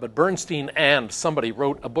 But Bernstein and somebody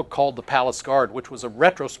wrote a book called The Palace Guard, which was a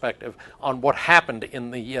retrospective on what happened in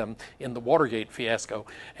the Watergate fiasco.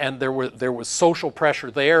 And there was social pressure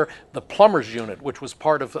there. The plumbers unit, which was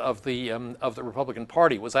part of the Republican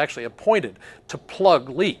Party, was actually appointed to plug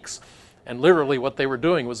leaks. And literally what they were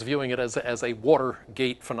doing was viewing it as a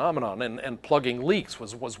Watergate phenomenon, and plugging leaks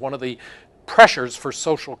was one of the pressures for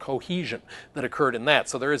social cohesion that occurred in that.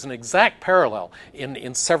 So there is an exact parallel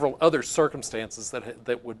in several other circumstances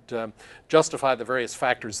that would justify the various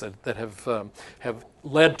factors that have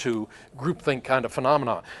led to groupthink kind of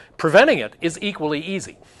phenomena. Preventing it is equally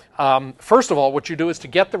easy. First of all, what you do is to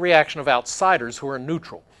get the reaction of outsiders who are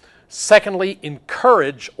neutral. Secondly,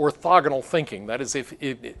 encourage orthogonal thinking. That is, if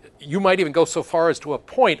you might even go so far as to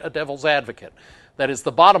appoint a devil's advocate. That is,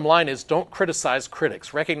 the bottom line is, don't criticize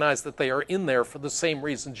critics. Recognize that they are in there for the same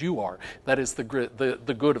reasons you are. That is the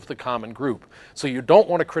good of the common group. So you don't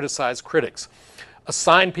want to criticize critics.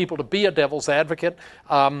 Assign people to be a devil's advocate.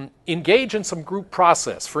 Engage in some group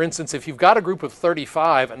process. For instance, if you've got a group of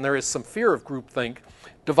 35 and there is some fear of groupthink,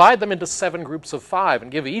 divide them into 7 groups of 5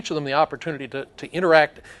 and give each of them the opportunity to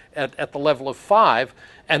interact at the level of 5,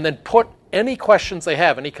 and then put any questions they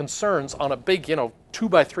have, any concerns, on a big,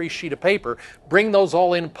 2x3 sheet of paper. Bring those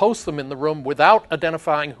all in, post them in the room without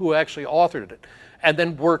identifying who actually authored it, and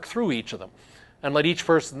then work through each of them. and let each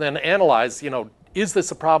person then analyze, is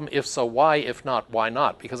this a problem? If so, why? If not, why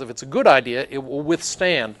not? Because if it's a good idea, it will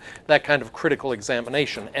withstand that kind of critical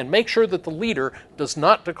examination. And make sure that the leader does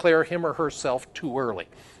not declare him or herself too early.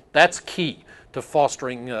 That's key to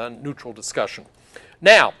fostering neutral discussion.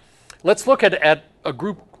 Now, let's look at a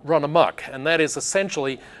group run amok, and that is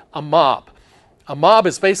essentially a mob. A mob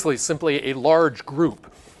is basically simply a large group.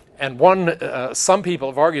 And some people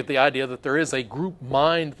have argued the idea that there is a group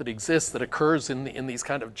mind that exists that occurs in these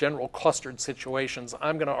kind of general clustered situations.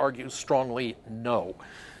 I'm going to argue strongly no.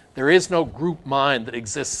 There is no group mind that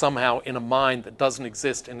exists somehow in a mind that doesn't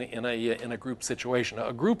exist in a group situation.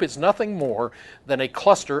 A group is nothing more than a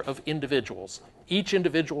cluster of individuals. Each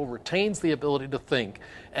individual retains the ability to think,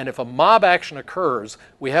 and if a mob action occurs,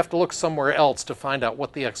 we have to look somewhere else to find out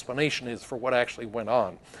what the explanation is for what actually went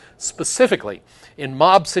on. Specifically, in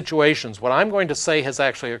mob situations, what I'm going to say has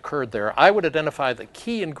actually occurred there, I would identify the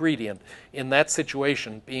key ingredient in that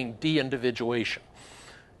situation being de-individuation.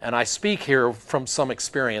 And I speak here from some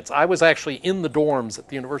experience. I was actually in the dorms at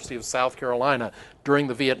the University of South Carolina during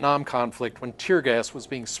the Vietnam conflict when tear gas was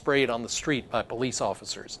being sprayed on the street by police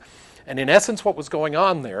officers. And in essence, what was going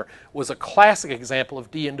on there was a classic example of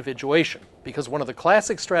de-individuation, because one of the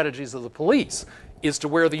classic strategies of the police is to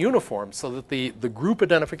wear the uniform so that the group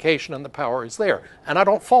identification and the power is there. And I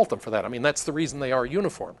don't fault them for that. I mean, that's the reason they are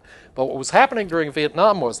uniformed. But what was happening during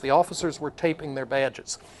Vietnam was the officers were taping their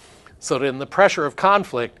badges. So that in the pressure of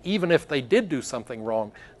conflict, even if they did do something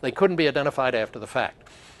wrong, they couldn't be identified after the fact.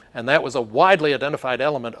 And that was a widely identified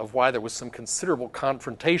element of why there was some considerable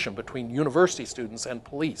confrontation between university students and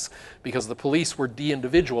police, because the police were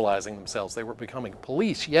de-individualizing themselves. They were becoming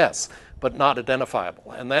police, yes, but not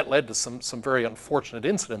identifiable. And that led to some very unfortunate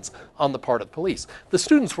incidents on the part of the police. The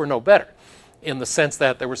students were no better, in the sense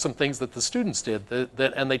that there were some things that the students did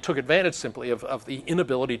and they took advantage simply of the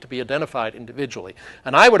inability to be identified individually.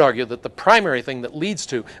 And I would argue that the primary thing that leads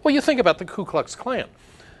to, well, you think about the Ku Klux Klan.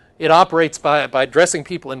 It operates by dressing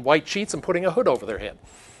people in white sheets and putting a hood over their head.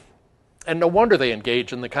 And no wonder they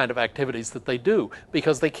engage in the kind of activities that they do,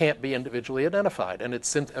 because they can't be individually identified. And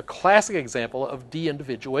it's a classic example of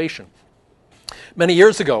de-individuation. Many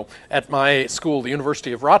years ago at my school, the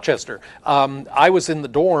University of Rochester, I was in the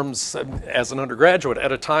dorms as an undergraduate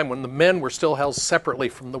at a time when the men were still held separately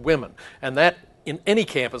from the women. And that, in any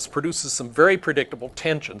campus, produces some very predictable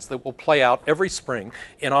tensions that will play out every spring.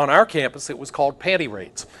 And on our campus, it was called panty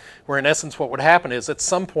raids, where in essence what would happen is at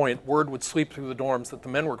some point word would sweep through the dorms that the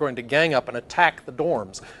men were going to gang up and attack the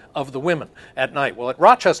dorms of the women at night. Well, at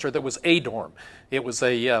Rochester, there was a dorm. It was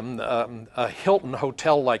a Hilton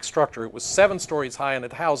hotel-like structure. It was 7 stories high, and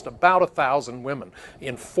it housed about 1,000 women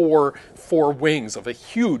in four wings of a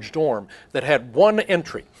huge dorm that had one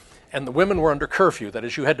entry. And the women were under curfew. That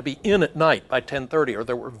is, you had to be in at night by 10:30, or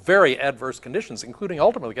there were very adverse conditions, including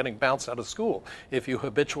ultimately getting bounced out of school if you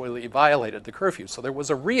habitually violated the curfew. So there was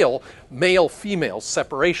a real male-female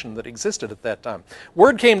separation that existed at that time.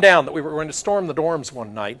 Word came down that we were going to storm the dorms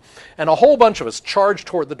one night, and a whole bunch of us charged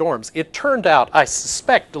toward the dorms. It turned out, I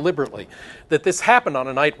suspect deliberately, that this happened on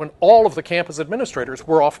a night when all of the campus administrators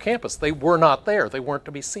were off campus. They were not there. They weren't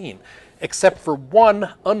to be seen, except for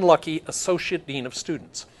one unlucky associate dean of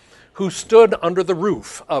students, who stood under the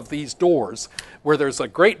roof of these doors where there's a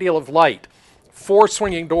great deal of light, 4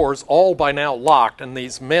 swinging doors, all by now locked, and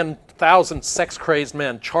these men, 1,000 sex-crazed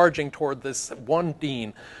men, charging toward this one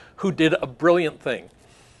dean who did a brilliant thing.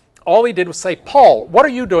 All he did was say, "Paul, what are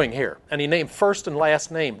you doing here?" And he named first and last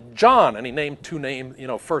name. "John," and he named 2 names,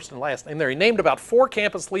 first and last name there. He named about 4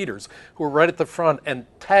 campus leaders who were right at the front and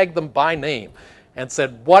tagged them by name and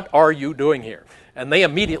said, "What are you doing here?" And they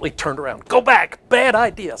immediately turned around. "Go back, bad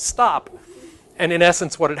idea, stop." And in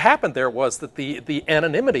essence, what had happened there was that the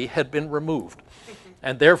anonymity had been removed.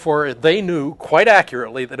 And therefore, they knew quite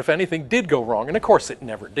accurately that if anything did go wrong, and of course it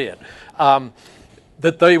never did,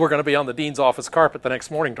 that they were going to be on the dean's office carpet the next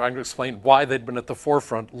morning trying to explain why they'd been at the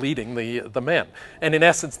forefront leading the men. And in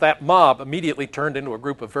essence, that mob immediately turned into a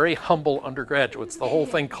group of very humble undergraduates. The whole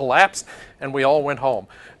thing collapsed, and we all went home.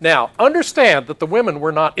 Now, understand that the women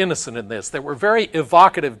were not innocent in this. There were very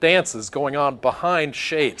evocative dances going on behind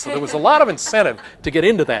shades, so there was a lot of incentive to get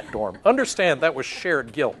into that dorm. Understand that was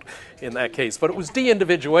shared guilt in that case, but it was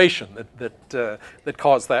de-individuation that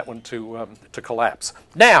caused that one to collapse.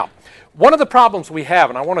 Now, one of the problems we have,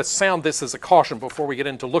 and I want to sound this as a caution before we get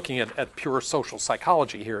into looking at pure social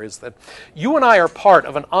psychology here, is that you and I are part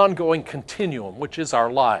of an ongoing continuum, which is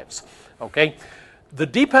our lives. Okay? The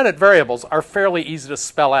dependent variables are fairly easy to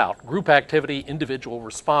spell out: group activity, individual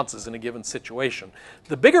responses in a given situation.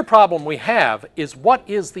 The bigger problem we have is, what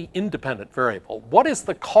is the independent variable? What is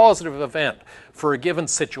the causative event for a given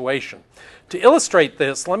situation? To illustrate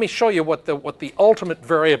this, let me show you what the ultimate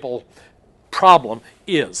variable problem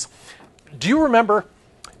is. Do you remember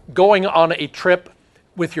going on a trip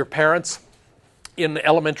with your parents in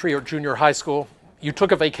elementary or junior high school? You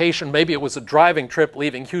took a vacation, maybe it was a driving trip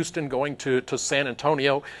leaving Houston, going to San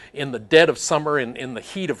Antonio in the dead of summer, in the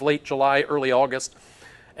heat of late July, early August.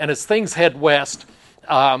 And as things head west,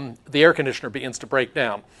 the air conditioner begins to break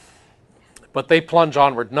down. But they plunge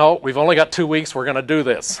onward. No, we've only got 2 weeks, we're going to do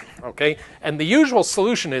this. Okay? And the usual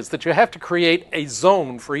solution is that you have to create a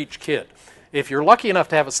zone for each kid. If you're lucky enough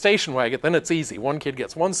to have a station wagon, then it's easy. One kid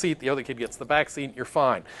gets one seat, the other kid gets the back seat, you're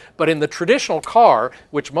fine. But in the traditional car,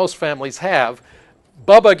 which most families have,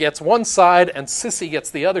 Bubba gets one side and Sissy gets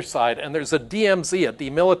the other side, and there's a DMZ, a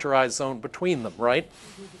demilitarized zone between them, right?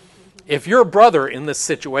 If you're a brother in this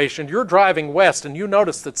situation, you're driving west and you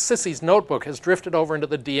notice that Sissy's notebook has drifted over into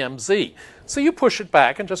the DMZ. So you push it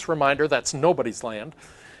back and just remind her that's nobody's land.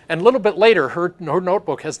 And a little bit later, her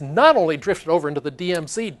notebook has not only drifted over into the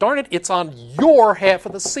DMZ, darn it, it's on your half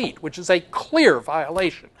of the seat, which is a clear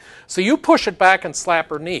violation. So you push it back and slap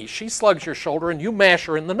her knee. She slugs your shoulder and you mash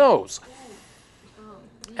her in the nose.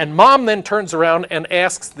 And Mom then turns around and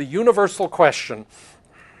asks the universal question,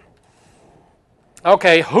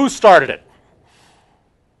 okay, who started it?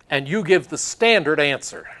 And you give the standard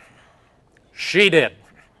answer. She did.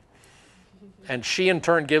 And she in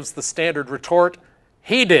turn gives the standard retort,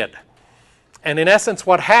 he did. And in essence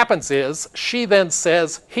what happens is, she then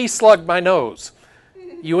says, he slugged my nose.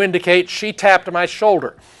 You indicate she tapped my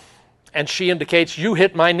shoulder. And she indicates you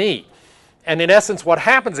hit my knee. And in essence what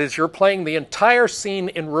happens is you're playing the entire scene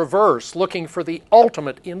in reverse, looking for the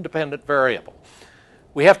ultimate independent variable.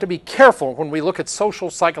 We have to be careful when we look at social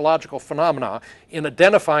psychological phenomena in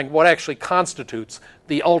identifying what actually constitutes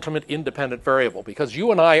the ultimate independent variable, because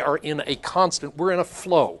you and I are in a constant, we're in a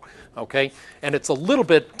flow, okay? And it's a little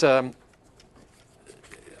bit,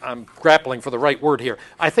 I'm grappling for the right word here.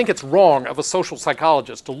 I think it's wrong of a social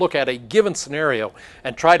psychologist to look at a given scenario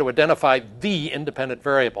and try to identify the independent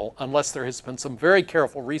variable unless there has been some very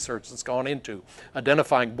careful research that's gone into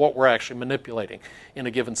identifying what we're actually manipulating in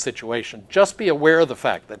a given situation. Just be aware of the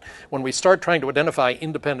fact that when we start trying to identify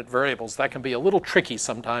independent variables, that can be a little tricky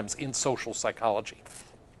sometimes in social psychology.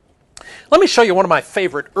 Let me show you one of my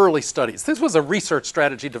favorite early studies. This was a research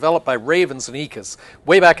strategy developed by Ravens and Ekus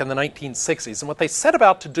way back in the 1960s. And what they set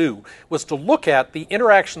about to do was to look at the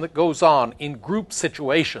interaction that goes on in group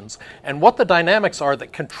situations and what the dynamics are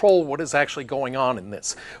that control what is actually going on in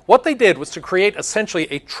this. What they did was to create essentially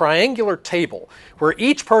a triangular table where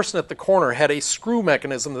each person at the corner had a screw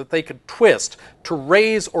mechanism that they could twist to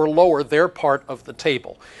raise or lower their part of the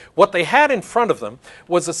table. What they had in front of them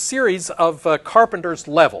was a series of carpenter's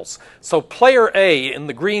levels. So player A in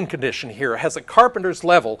the green condition here has a carpenter's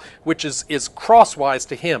level which is crosswise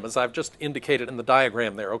to him, as I've just indicated in the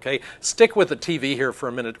diagram there, okay? Stick with the TV here for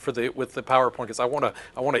a minute with the PowerPoint, because I want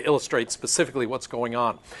to illustrate specifically what's going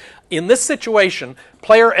on. In this situation,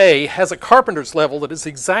 player A has a carpenter's level that is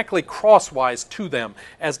exactly crosswise to them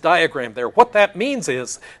as diagrammed there. What that means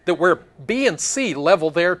is that where B and C level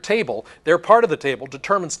their table, their part of the table,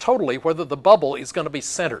 determines totally whether the bubble is going to be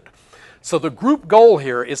centered. So the group goal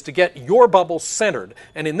here is to get your bubble centered,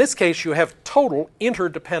 and in this case you have total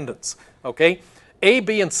interdependence, okay? A,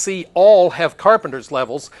 B, and C all have carpenter's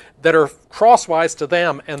levels that are crosswise to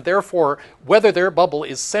them, and therefore whether their bubble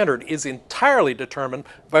is centered is entirely determined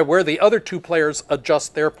by where the other two players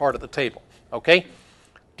adjust their part of the table, okay?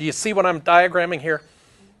 Do you see what I'm diagramming here?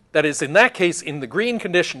 That is, in that case, in the green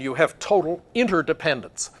condition, you have total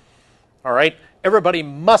interdependence, all right? Everybody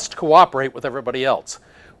must cooperate with everybody else.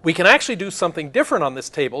 We can actually do something different on this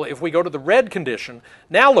table if we go to the red condition.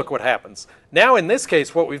 Now look what happens. Now in this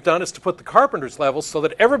case what we've done is to put the carpenter's level so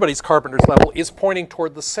that everybody's carpenter's level is pointing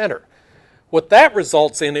toward the center. What that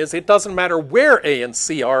results in is it doesn't matter where A and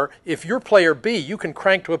C are. If you're player B, you can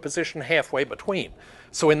crank to a position halfway between.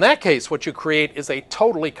 So in that case, what you create is a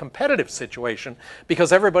totally competitive situation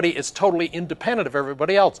because everybody is totally independent of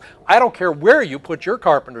everybody else. I don't care where you put your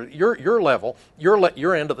carpenter, your level,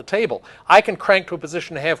 your end of the table. I can crank to a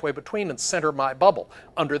position halfway between and center my bubble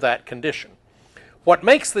under that condition. What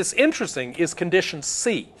makes this interesting is condition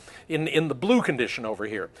C, in the blue condition over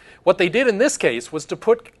here. What they did in this case was to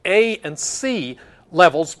put A and C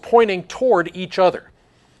levels pointing toward each other.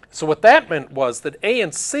 So what that meant was that A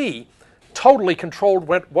and C totally controlled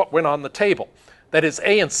what went on the table. That is,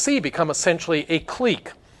 A and C become essentially a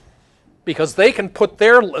clique. because they can put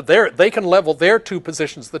they can level their 2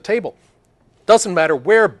 positions of the table. Doesn't matter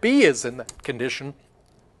where B is in that condition.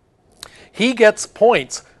 He gets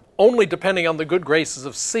points only depending on the good graces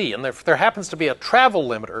of C. And if there happens to be a travel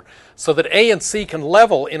limiter so that A and C can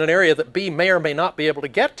level in an area that B may or may not be able to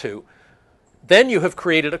get to, then you have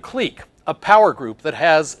created a clique, a power group that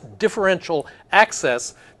has differential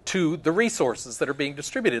access to the resources that are being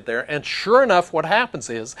distributed there. And sure enough, what happens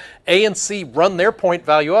is A and C run their point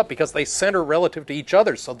value up because they center relative to each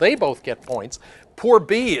other, so they both get points. Poor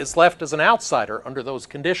B is left as an outsider under those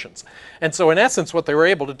conditions. And so in essence, what they were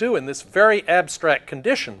able to do in this very abstract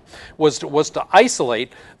condition was to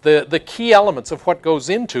isolate the key elements of what goes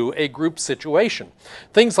into a group situation.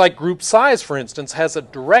 Things like group size, for instance, has a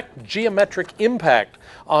direct geometric impact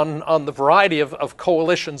on the variety of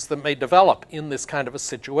coalitions that may develop in this kind of a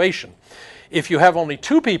situation. If you have only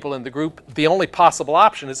 2 people in the group, the only possible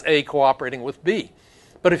option is A cooperating with B.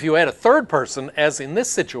 But if you add a third person, as in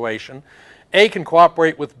this situation, A can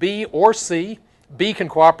cooperate with B or C, B can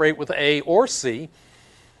cooperate with A or C,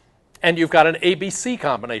 and you've got an ABC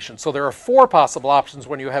combination. So there are 4 possible options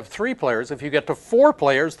when you have 3 players. If you get to 4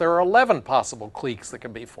 players, there are 11 possible cliques that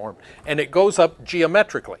can be formed, and it goes up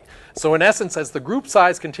geometrically. So in essence, as the group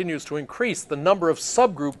size continues to increase, the number of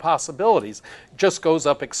subgroup possibilities just goes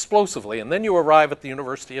up explosively, and then you arrive at the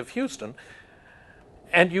University of Houston,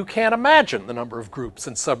 and you can't imagine the number of groups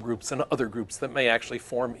and subgroups and other groups that may actually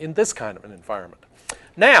form in this kind of an environment.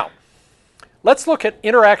 Now, let's look at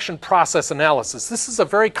interaction process analysis. This is a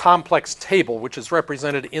very complex table which is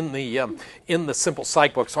represented in the simple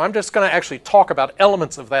Psych book. So I'm just going to actually talk about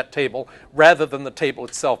elements of that table rather than the table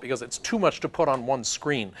itself because it's too much to put on one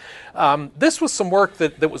screen. This was some work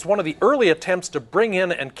that was one of the early attempts to bring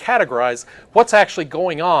in and categorize what's actually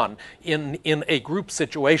going on in a group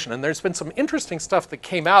situation. And there's been some interesting stuff that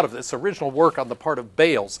came out of this original work on the part of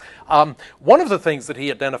Bales. One of the things that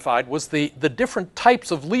he identified was the different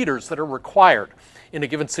types of leaders that are required in a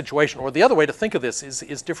given situation, or the other way to think of this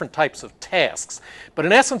is different types of tasks. But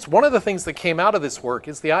in essence, one of the things that came out of this work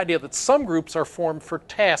is the idea that some groups are formed for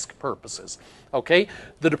task purposes. Okay?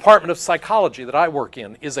 The Department of Psychology that I work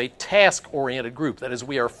in is a task-oriented group. That is,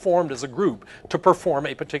 we are formed as a group to perform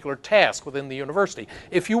a particular task within the university.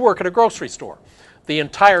 If you work at a grocery store, the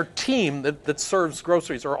entire team that serves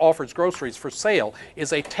groceries or offers groceries for sale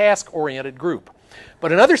is a task-oriented group.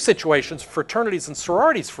 But in other situations, fraternities and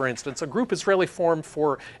sororities, for instance, a group is really formed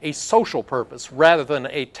for a social purpose rather than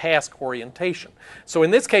a task orientation. So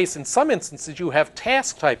in this case, in some instances, you have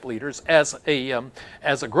task-type leaders as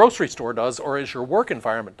a grocery store does or as your work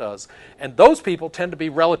environment does, and those people tend to be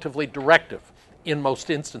relatively directive in most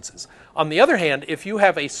instances. On the other hand, if you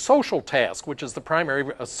have a social task, which is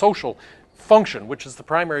a social function, which is the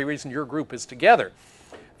primary reason your group is together,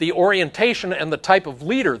 the orientation and the type of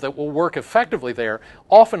leader that will work effectively there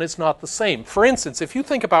often is not the same. For instance, if you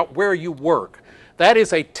think about where you work, that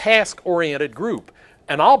is a task-oriented group.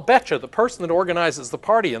 And I'll bet you the person that organizes the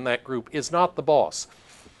party in that group is not the boss.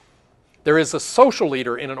 There is a social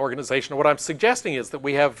leader in an organization. What I'm suggesting is that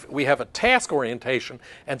we have a task orientation,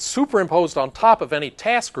 and superimposed on top of any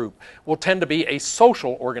task group will tend to be a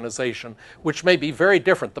social organization, which may be very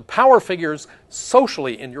different. The power figures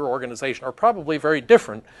socially in your organization are probably very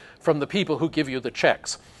different from the people who give you the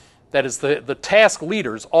checks. That is, the task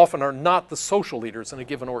leaders often are not the social leaders in a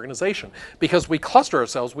given organization because we cluster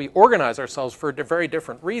ourselves, we organize ourselves for very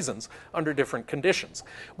different reasons under different conditions.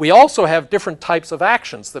 We also have different types of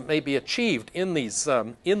actions that may be achieved in these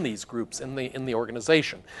groups, in the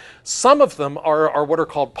organization. Some of them are what are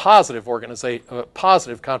called positive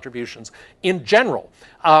contributions in general.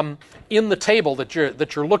 In the table that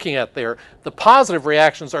you're looking at there, the positive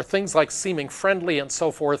reactions are things like seeming friendly and so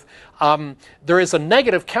forth. There is a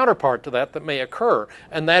negative counterpart to that may occur,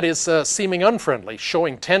 and that is seeming unfriendly,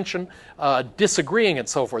 showing tension, disagreeing, and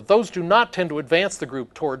so forth. Those do not tend to advance the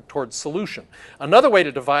group toward solution. Another way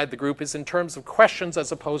to divide the group is in terms of questions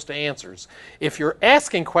as opposed to answers. If you're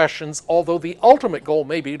asking questions, although the ultimate goal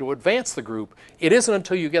may be to advance the group, it isn't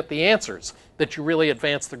until you get the answers that you really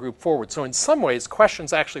advance the group forward. So in some ways,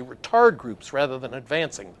 questions actually retard groups rather than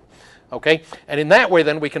advancing them. Okay? And in that way,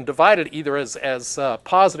 then, we can divide it either as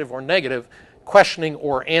positive or negative, questioning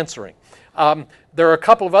or answering. There are a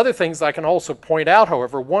couple of other things I can also point out,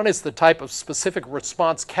 however. One is the type of specific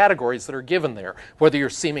response categories that are given there, whether you're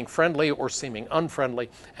seeming friendly or seeming unfriendly,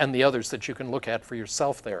 and the others that you can look at for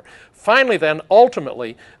yourself there. Finally, then,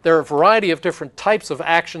 ultimately, there are a variety of different types of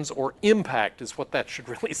actions, or impact is what that should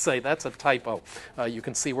really say. That's a typo. You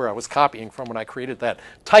can see where I was copying from when I created that.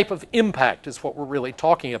 Type of impact is what we're really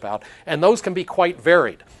talking about, and those can be quite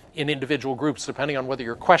varied. in individual groups, depending on whether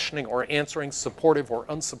you're questioning or answering, supportive or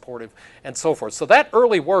unsupportive, and so forth. So that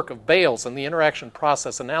early work of Bales and the interaction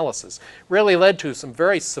process analysis really led to some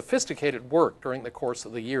very sophisticated work during the course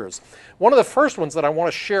of the years. One of the first ones that I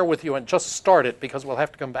want to share with you and just start it, because we'll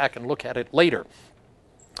have to come back and look at it later,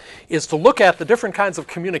 is to look at the different kinds of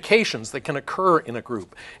communications that can occur in a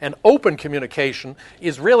group. And open communication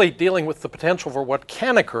is really dealing with the potential for what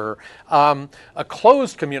can occur. A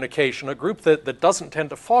closed communication, a group that doesn't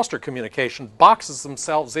tend to foster communication, boxes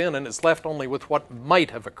themselves in and is left only with what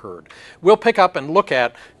might have occurred. We'll pick up and look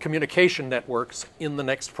at communication networks in the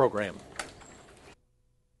next program.